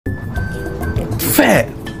Fair.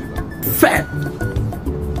 Fair.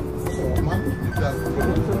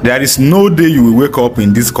 There is no day you will wake up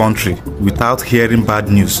in this country without hearing bad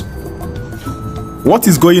news. What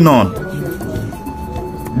is going on?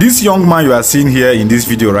 This young man you are seeing here in this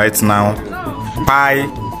video right now buy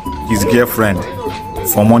his girlfriend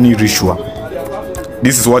for money ritual.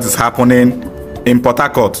 This is what is happening in Port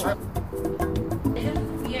Harcourt.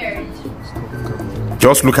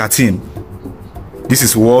 Just look at him. This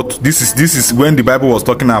is when the Bible was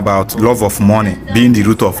talking about love of money being the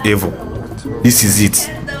root of evil. This is it.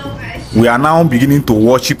 We are now beginning to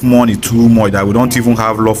worship money too much that we don't even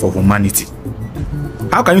have love for humanity.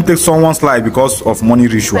 How can you take someone's life because of money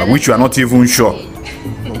ritual, which you are not even sure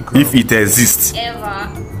if it exists?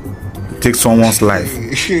 Take someone's life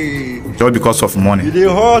just because of money.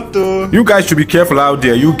 You guys should be careful out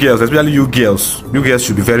there, you girls, especially you girls. You girls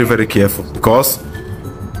should be very, very careful, because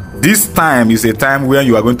this time is a time where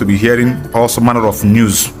you are going to be hearing all manner of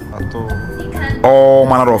news. All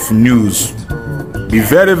manner of news. Be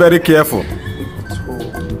very, very careful,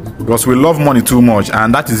 because we love money too much,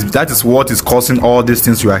 and that is what is causing all these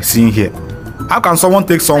things you are seeing here. How can someone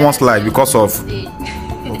take someone's life because of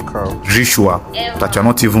ritual that you're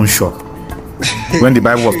not even sure? When the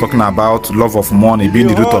Bible was talking about love of money being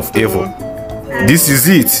the root of evil. This is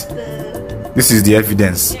it. This is the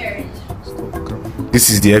evidence. This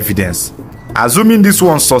is the evidence. Assuming this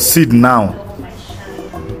one succeed now,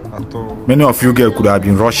 many of you girls could have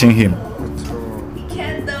been rushing him.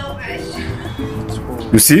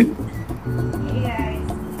 You see?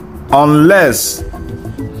 Unless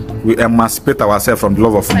we emancipate ourselves from the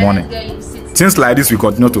love of money, things like this will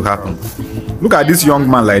continue to happen. Look at this young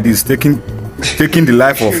man like this, taking the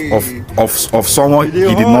life of someone he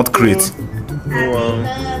did not create.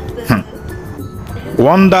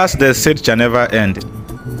 Wonders they said shall never end.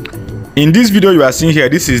 In this video you are seeing here,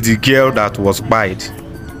 this is the girl that was buyed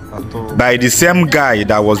by the same guy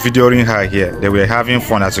that was videoing her here. They were having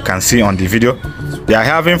fun, as you can see on the video. They are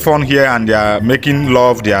having fun here and they are making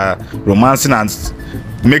love, they are romancing and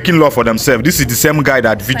making love for themselves. This is the same guy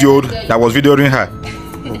that was videoing her.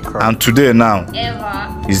 And today now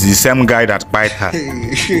is the same guy that bite her.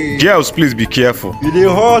 Girls, please be careful.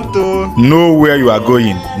 Know where you are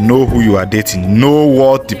going, know who you are dating, know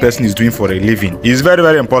what the person is doing for a living. It's very,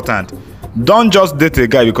 very important. Don't just date a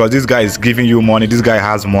guy because this guy is giving you money, this guy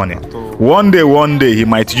has money. One day he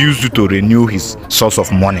might use you to renew his source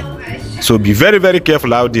of money. So be very, very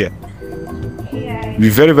careful out there. Be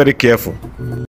very, very careful.